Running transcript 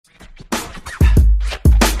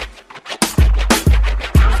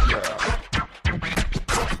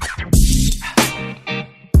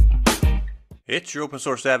It's your open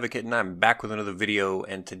source advocate, and I'm back with another video,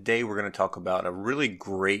 and today we're going to talk about a really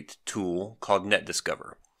great tool called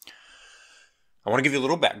NetDiscover. I want to give you a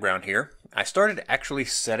little background here. I started actually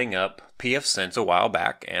setting up pfSense a while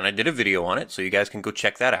back, and I did a video on it, so you guys can go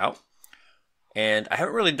check that out. And I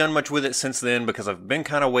haven't really done much with it since then because I've been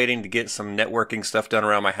kind of waiting to get some networking stuff done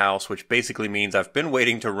around my house, which basically means I've been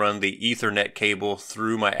waiting to run the Ethernet cable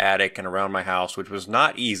through my attic and around my house, which was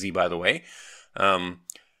not easy, by the way.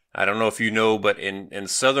 I don't know if you know, but in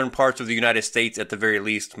southern parts of the United States, at the very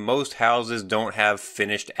least, most houses don't have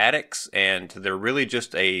finished attics, and they're really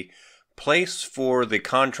just a place for the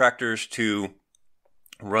contractors to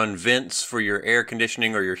run vents for your air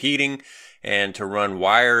conditioning or your heating, and to run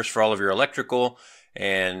wires for all of your electrical.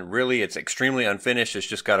 And really, it's extremely unfinished. It's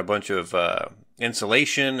just got a bunch of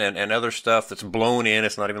insulation and other stuff that's blown in.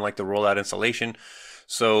 It's not even like the rollout insulation.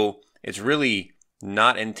 So it's really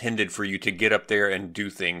not intended for you to get up there and do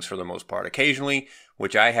things for the most part. Occasionally,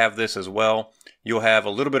 which I have this as well, you'll have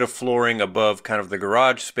a little bit of flooring above kind of the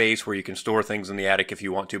garage space where you can store things in the attic if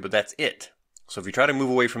you want to, but that's it. So if you try to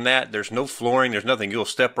move away from that, there's no flooring, there's nothing. You'll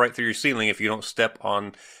step right through your ceiling if you don't step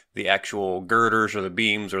on the actual girders or the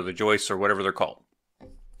beams or the joists or whatever they're called.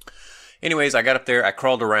 Anyways, I got up there, I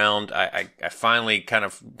crawled around, I finally kind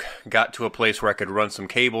of got to a place where I could run some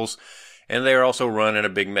cables. And they're also run in a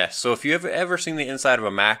big mess. So if you've ever seen the inside of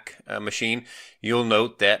a Mac machine, you'll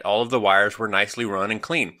note that all of the wires were nicely run and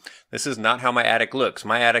clean. This is not how my attic looks.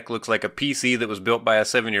 My attic looks like a PC that was built by a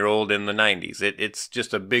 7-year-old in the 90s. It's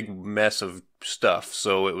just a big mess of stuff.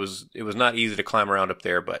 So it was not easy to climb around up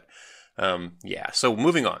there. But yeah, so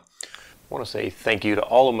moving on. I want to say thank you to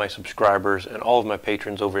all of my subscribers and all of my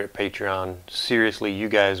patrons over at Patreon. Seriously, you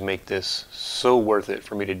guys make this so worth it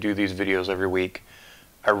for me to do these videos every week.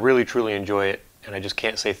 I really truly enjoy it, and I just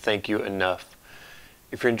can't say thank you enough.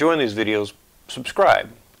 If you're enjoying these videos,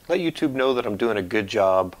 subscribe. Let YouTube know that I'm doing a good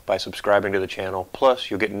job by subscribing to the channel,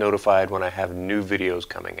 plus you'll get notified when I have new videos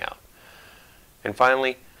coming out. And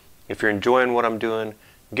finally, if you're enjoying what I'm doing,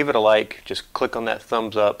 give it a like, just click on that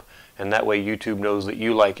thumbs up, and that way YouTube knows that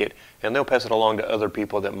you like it, and they'll pass it along to other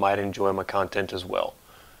people that might enjoy my content as well.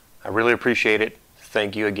 I really appreciate it.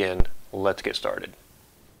 Thank you again. Let's get started.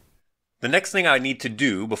 The next thing I need to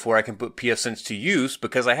do before I can put pfSense to use,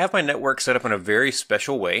 because I have my network set up in a very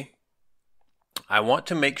special way, I want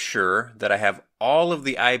to make sure that I have all of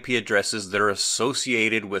the IP addresses that are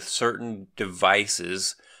associated with certain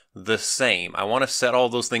devices the same. I want to set all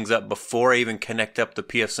those things up before I even connect up the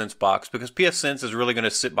pfSense box, because pfSense is really going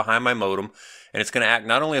to sit behind my modem, and it's going to act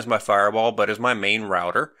not only as my firewall, but as my main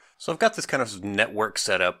router. So I've got this kind of network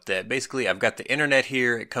set up that basically I've got the internet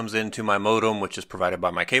here. It comes into my modem, which is provided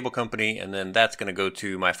by my cable company, and then that's going to go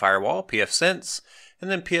to my firewall, pfSense,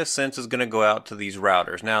 and then pfSense is going to go out to these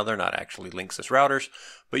routers. Now, they're not actually Linksys routers,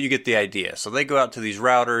 but you get the idea. So they go out to these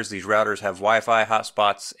routers. These routers have Wi-Fi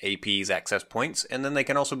hotspots, APs, access points, and then they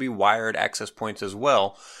can also be wired access points as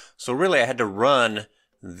well. So really, I had to run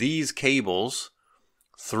these cables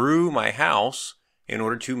through my house in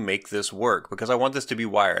order to make this work, because I want this to be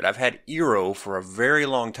wired. I've had Eero for a very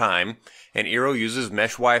long time, and Eero uses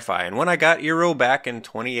mesh Wi-Fi. And when I got Eero back in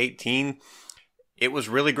 2018, it was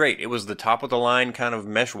really great. It was the top of the line kind of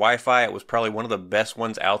mesh Wi-Fi. It was probably one of the best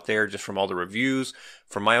ones out there just from all the reviews.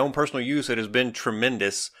 From my own personal use, it has been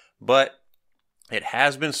tremendous, but it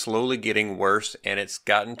has been slowly getting worse, and it's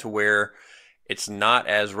gotten to where it's not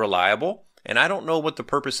as reliable. And I don't know what the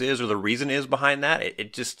purpose is or the reason is behind that.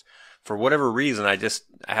 It just, for whatever reason, I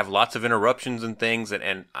have lots of interruptions and things,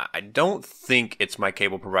 and I don't think it's my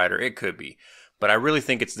cable provider. It could be, but I really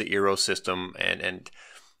think it's the Eero system, and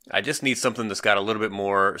I just need something that's got a little bit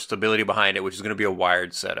more stability behind it, which is going to be a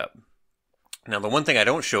wired setup. Now, the one thing I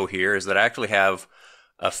don't show here is that I actually have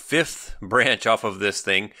a fifth branch off of this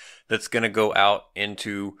thing that's going to go out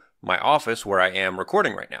into my office where I am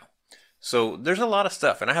recording right now. So there's a lot of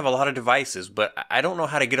stuff, and I have a lot of devices, but I don't know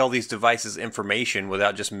how to get all these devices information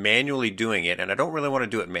without just manually doing it, and I don't really want to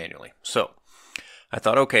do it manually. So I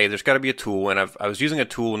thought, okay, there's got to be a tool, and I was using a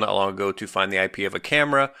tool not long ago to find the IP of a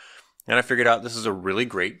camera, and I figured out this is a really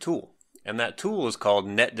great tool, and that tool is called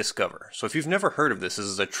NetDiscover. So if you've never heard of this, this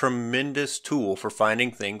is a tremendous tool for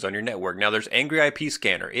finding things on your network. Now, there's Angry IP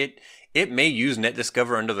Scanner. It may use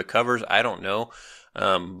NetDiscover under the covers, I don't know.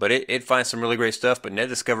 But it finds some really great stuff, but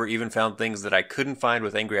NetDiscover even found things that I couldn't find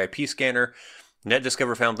with Angry IP Scanner.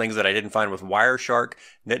 NetDiscover found things that I didn't find with Wireshark.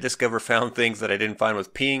 NetDiscover found things that I didn't find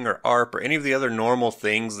with Ping or ARP or any of the other normal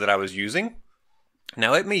things that I was using.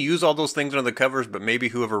 Now it may use all those things under the covers, but maybe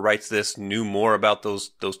whoever writes this knew more about those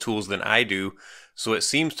tools than I do, so it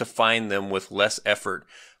seems to find them with less effort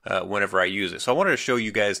whenever I use it. So I wanted to show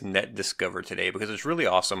you guys NetDiscover today because it's really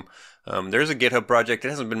awesome. There's a GitHub project. It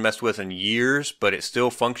hasn't been messed with in years, but it still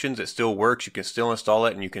functions. It still works. You can still install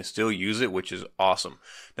it and you can still use it, which is awesome.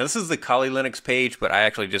 Now this is the Kali Linux page, but I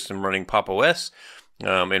actually just am running Pop! OS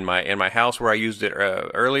in my house where I used it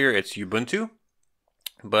earlier. It's Ubuntu.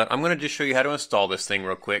 But I'm going to just show you how to install this thing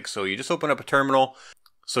real quick. So you just open up a terminal.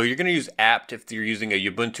 So you're going to use apt if you're using a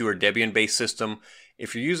Ubuntu or Debian based system.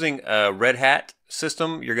 If you're using a Red Hat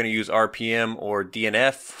system, you're going to use RPM or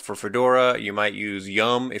DNF. For Fedora, you might use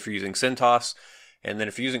Yum if you're using CentOS. And then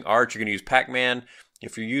if you're using Arch, you're going to use Pacman.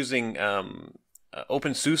 If you're using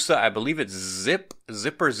OpenSUSE, I believe it's Zipper,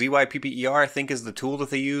 ZYPPER, I think is the tool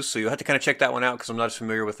that they use. So you'll have to kind of check that one out because I'm not as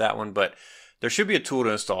familiar with that one. But there should be a tool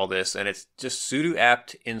to install this, and it's just sudo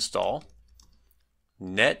apt install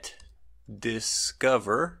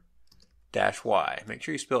NetDiscover-y. Make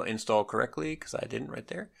sure you spell install correctly because I didn't right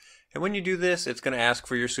there. And when you do this, it's going to ask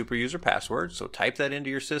for your super user password. So type that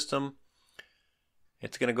into your system.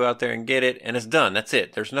 It's going to go out there and get it, and it's done. That's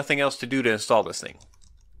it. There's nothing else to do to install this thing.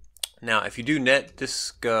 Now, if you do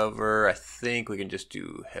NetDiscover, I think we can just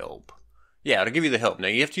do help. Yeah, it'll give you the help. Now,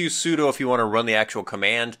 you have to use sudo if you want to run the actual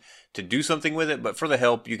command to do something with it, but for the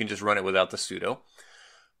help, you can just run it without the sudo.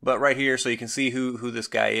 But right here, so you can see who this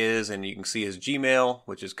guy is, and you can see his Gmail,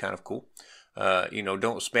 which is kind of cool. You know,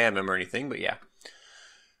 don't spam him or anything, but yeah.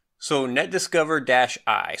 So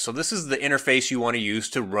NetDiscover-I. So this is the interface you want to use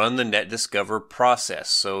to run the NetDiscover process.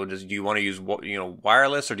 So do you want to use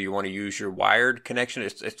wireless, or do you want to use your wired connection?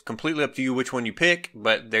 It's completely up to you which one you pick,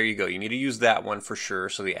 but there you go. You need to use that one for sure.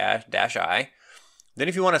 So the -I. Then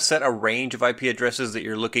if you want to set a range of IP addresses that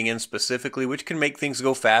you're looking in specifically, which can make things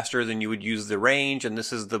go faster than you would use the range, and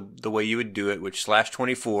this is the way you would do it, which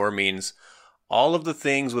 /24 means all of the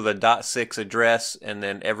things with a .6 address and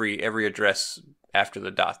then every address after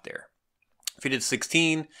the dot there. If you did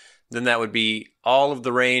 16, then that would be all of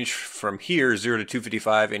the range from here 0 to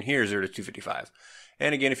 255 and here 0 to 255.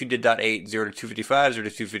 And again, if you did .8, 0 to 255, 0 to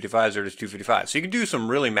 255, 0 to 255. So you can do some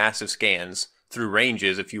really massive scans through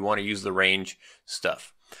ranges if you want to use the range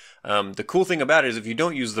stuff. The cool thing about it is if you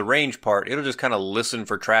don't use the range part, it'll just kind of listen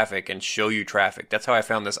for traffic and show you traffic. That's how I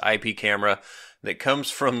found this IP camera that comes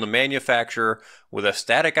from the manufacturer with a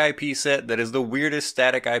static IP set that is the weirdest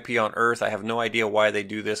static IP on earth. I have no idea why they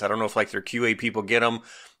do this. I don't know if like their QA people get them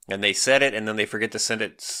and they set it and then they forget to set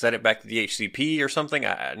it back to the HCP or something.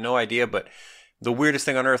 I have no idea, but the weirdest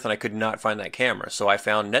thing on earth, and I could not find that camera. So I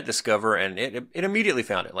found NetDiscover, and it immediately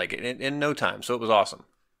found it, like in no time. So it was awesome.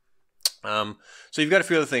 So you've got a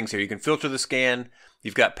few other things here. You can filter the scan.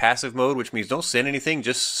 You've got passive mode, which means don't send anything,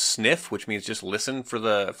 just sniff, which means just listen for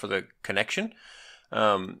the connection.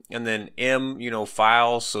 And then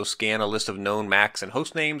files, so scan a list of known MACs and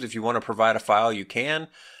host names. If you want to provide a file, you can.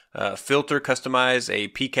 Filter, customize a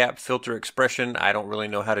PCAP filter expression. I don't really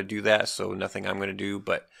know how to do that, so nothing I'm going to do,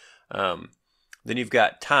 but then you've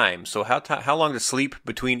got time. So how long to sleep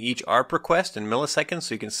between each ARP request in milliseconds,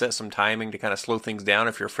 so you can set some timing to kind of slow things down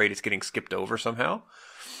if you're afraid it's getting skipped over somehow.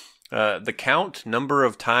 The count, number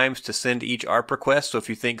of times to send each ARP request. So if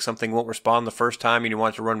you think something won't respond the first time and you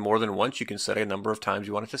want it to run more than once, you can set a number of times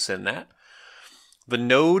you want it to send that. The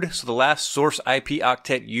node, so the last source IP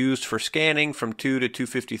octet used for scanning from 2 to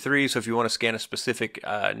 253. So if you want to scan a specific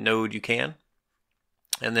node, you can.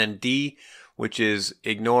 And then D, which is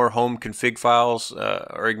ignore home config files,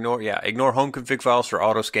 ignore home config files for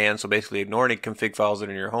auto scan. So basically ignore any config files that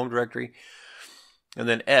are in your home directory. And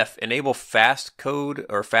then F, enable fast code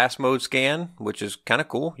or fast mode scan, which is kind of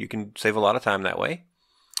cool. You can save a lot of time that way.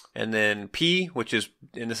 And then P,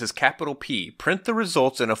 and this is capital P, print the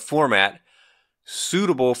results in a format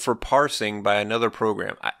suitable for parsing by another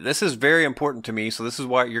program. This is very important to me, so this is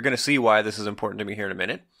why you're going to see why this is important to me here in a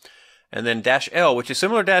minute. And then -L, which is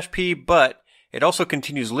similar to -P, but it also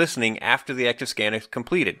continues listening after the active scan is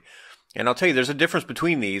completed. And I'll tell you, there's a difference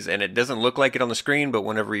between these, and it doesn't look like it on the screen, but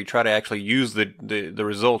whenever you try to actually use the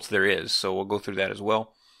results, there is. So we'll go through that as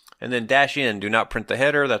well. And then -N, do not print the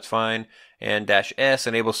header, that's fine. And -S,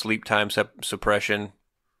 enable sleep time suppression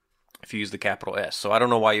if you use the capital S. So I don't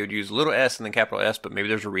know why you would use little s and then capital S, but maybe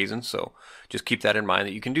there's a reason. So just keep that in mind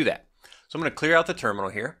that you can do that. So I'm going to clear out the terminal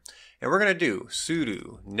here. And we're going to do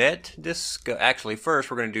sudo netdiscover. Actually, first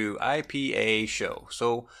we're going to do IPA show.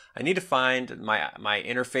 So I need to find my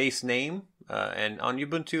interface name. And on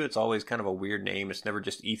Ubuntu, it's always kind of a weird name. It's never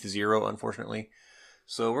just eth0, unfortunately.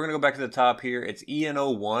 So we're going to go back to the top here. It's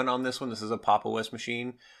EN01 on this one. This is a Pop! OS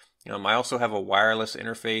machine. I also have a wireless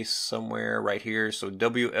interface somewhere right here. So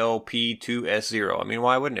WLP2S0. I mean,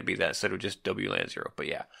 why wouldn't it be that instead of just WLAN 0? But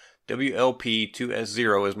yeah,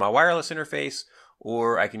 WLP2S0 is my wireless interface,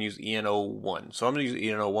 or I can use EN01. So I'm going to use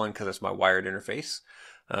EN01 because that's my wired interface.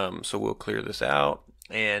 So we'll clear this out,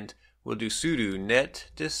 and we'll do sudo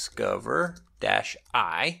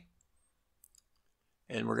netdiscover-I.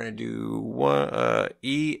 And we're going to do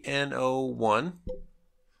EN01.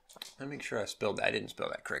 Let me make sure I spelled that. I didn't spell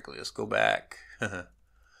that correctly. Let's go back. There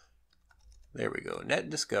we go.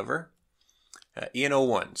 NetDiscover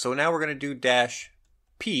EN01. So now we're going to do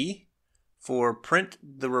 -P for print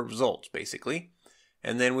the results, basically.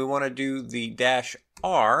 And then we want to do the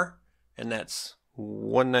 -R, and that's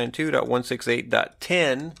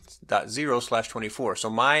 192.168.10.0/24. So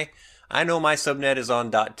I know my subnet is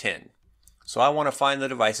on .10. So I want to find the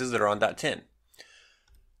devices that are on .10.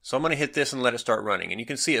 So I'm going to hit this and let it start running. And you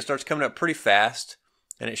can see it starts coming up pretty fast.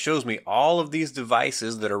 And it shows me all of these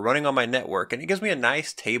devices that are running on my network. And it gives me a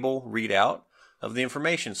nice table readout of the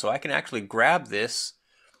information. So I can actually grab this.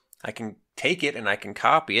 I can take it and I can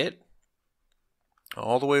copy it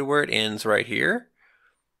all the way where it ends right here.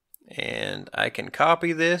 And I can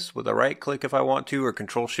copy this with a right click if I want to, or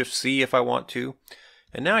Control-Shift-C if I want to.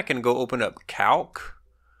 And now I can go open up Calc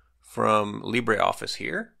from LibreOffice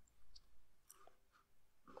here.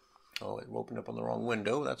 Oh, it opened up on the wrong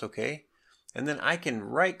window. That's okay. And then I can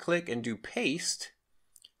right click and do paste.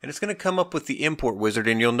 And it's going to come up with the import wizard.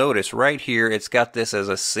 And you'll notice right here, it's got this as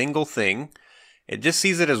a single thing. It just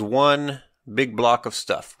sees it as one big block of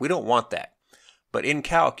stuff. We don't want that. But in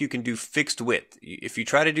Calc, you can do fixed width. If you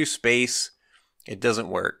try to do space, it doesn't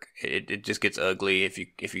work. It just gets ugly.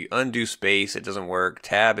 If you undo space, it doesn't work.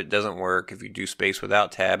 Tab, it doesn't work. If you do space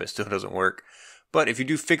without tab, it still doesn't work. But if you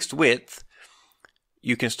do fixed width,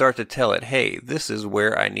 you can start to tell it, hey, this is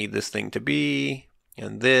where I need this thing to be,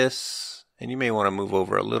 and this. And you may want to move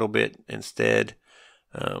over a little bit instead.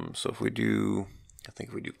 So if we do, I think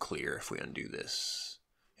if we do clear, if we undo this,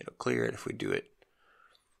 it'll clear it. If we do it,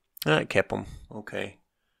 it kept them. Okay.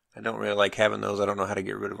 I don't really like having those. I don't know how to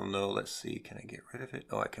get rid of them though. Let's see. Can I get rid of it?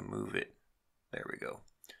 Oh, I can move it. There we go.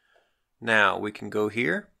 Now we can go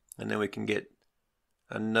here, and then we can get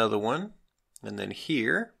another one, and then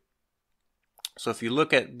here. So if you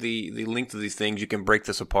look at the length of these things, you can break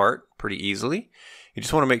this apart pretty easily. You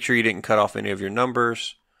just want to make sure you didn't cut off any of your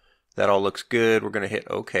numbers. That all looks good. We're going to hit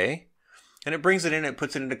OK. And it brings it in and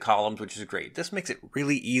puts it into columns, which is great. This makes it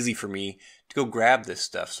really easy for me to go grab this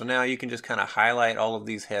stuff. So now you can just kind of highlight all of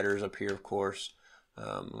these headers up here, of course.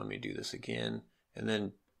 Let me do this again. And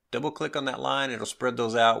then double click on that line. It'll spread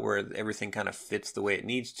those out where everything kind of fits the way it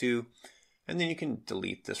needs to. And then you can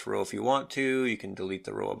delete this row if you want to. You can delete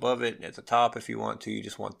the row above it at the top if you want to. You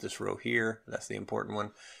just want this row here. That's the important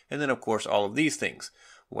one. And then, of course, all of these things.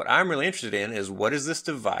 What I'm really interested in is what is this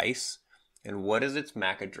device and what is its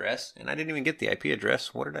MAC address. And I didn't even get the IP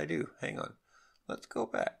address. What did I do? Hang on. Let's go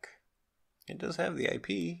back. It does have the IP.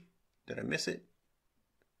 Did I miss it?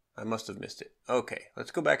 I must have missed it. Okay, let's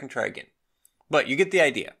go back and try again. But you get the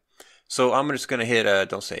idea. So I'm just going to hit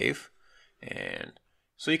don't save. And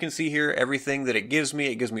so you can see here everything that it gives me.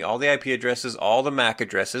 It gives me all the IP addresses, all the MAC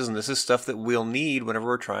addresses, and this is stuff that we'll need whenever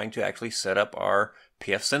we're trying to actually set up our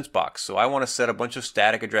pfSense box. So I want to set a bunch of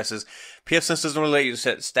static addresses. pfSense doesn't really let you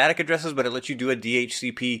set static addresses, but it lets you do a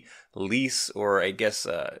DHCP lease, or I guess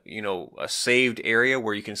a saved area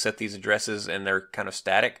where you can set these addresses and they're kind of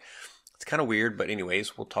static. It's kind of weird, but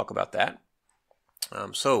anyways, we'll talk about that.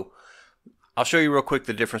 So I'll show you real quick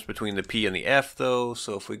the difference between the P and the F though.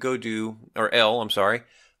 So if we go do, or L, I'm sorry,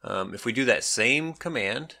 if we do that same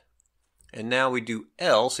command, and now we do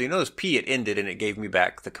L, so you notice P, it ended and it gave me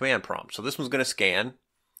back the command prompt. So this one's going to scan.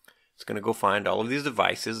 It's going to go find all of these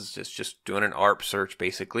devices. It's just doing an ARP search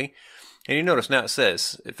basically. And you notice now it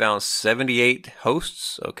says it found 78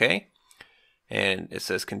 hosts, okay? And it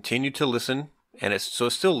says continue to listen. And it's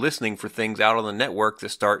still listening for things out on the network that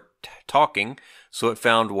start talking. So it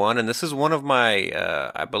found one, and this is one of my,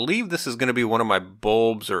 I believe this is going to be one of my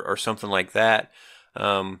bulbs or something like that.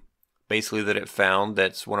 Basically that it found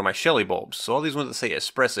that's one of my Shelly bulbs. So all these ones that say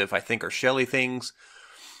expressive, I think are Shelly things.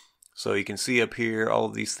 So you can see up here, all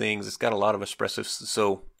of these things, it's got a lot of expressives.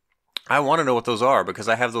 So I want to know what those are because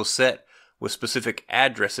I have those set with specific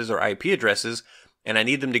addresses or IP addresses, and I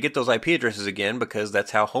need them to get those IP addresses again because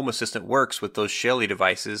that's how Home Assistant works with those Shelly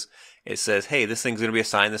devices. It says, hey, this thing's going to be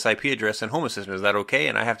assigned this IP address in Home Assistant. Is that okay?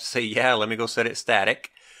 And I have to say, yeah, let me go set it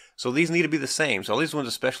static. So these need to be the same. So all these ones,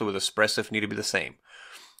 especially with expressive, need to be the same.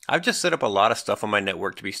 I've just set up a lot of stuff on my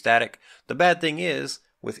network to be static. The bad thing is,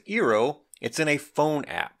 with Eero, it's in a phone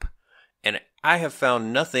app. And I have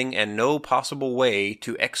found nothing and no possible way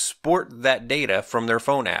to export that data from their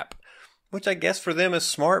phone app, which I guess for them is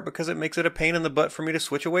smart because it makes it a pain in the butt for me to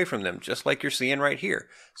switch away from them, just like you're seeing right here.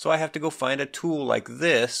 So I have to go find a tool like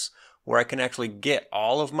this where I can actually get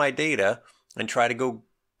all of my data and try to go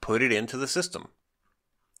put it into the system.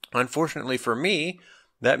 Unfortunately for me,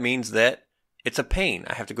 that means that it's a pain.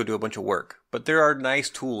 I have to go do a bunch of work. But there are nice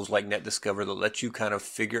tools like NetDiscover that let you kind of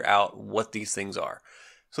figure out what these things are.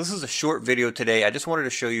 So this is a short video today. I just wanted to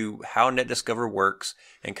show you how NetDiscover works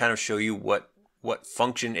and kind of show you what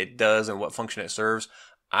function it does and what function it serves.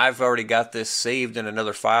 I've already got this saved in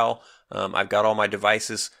another file. I've got all my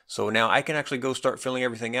devices. So now I can actually go start filling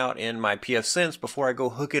everything out in my pfSense before I go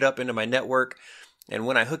hook it up into my network. And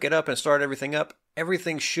when I hook it up and start everything up,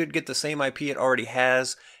 everything should get the same IP it already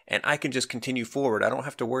has, and I can just continue forward. I don't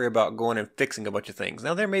have to worry about going and fixing a bunch of things.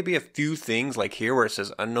 Now there may be a few things like here where it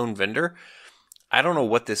says unknown vendor. I don't know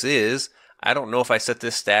what this is. I don't know if I set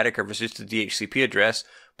this static or if it's just a DHCP address,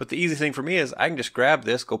 but the easy thing for me is I can just grab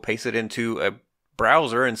this, go paste it into a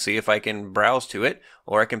browser and see if I can browse to it,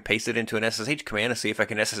 or I can paste it into an SSH command and see if I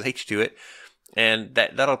can SSH to it, and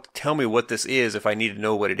that'll tell me what this is if I need to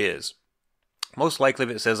know what it is. Most likely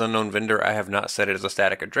if it says unknown vendor, I have not set it as a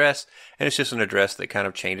static address, and it's just an address that kind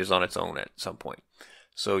of changes on its own at some point.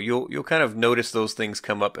 So you'll kind of notice those things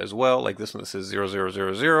come up as well, like this one that says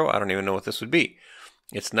 0000. I don't even know what this would be.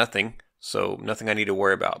 It's nothing, so nothing I need to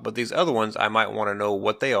worry about. But these other ones, I might want to know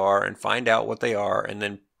what they are and find out what they are, and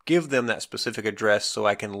then give them that specific address so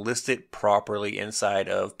I can list it properly inside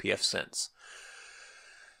of pfSense.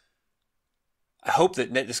 I hope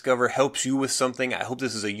that NetDiscover helps you with something. I hope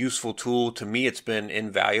this is a useful tool. To me, it's been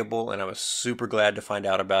invaluable, and I was super glad to find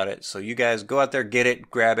out about it. So you guys go out there, get it,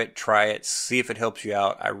 grab it, try it, see if it helps you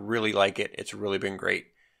out. I really like it. It's really been great.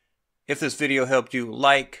 If this video helped you,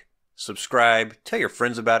 like, subscribe, tell your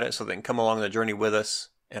friends about it so they can come along the journey with us,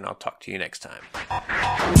 and I'll talk to you next time.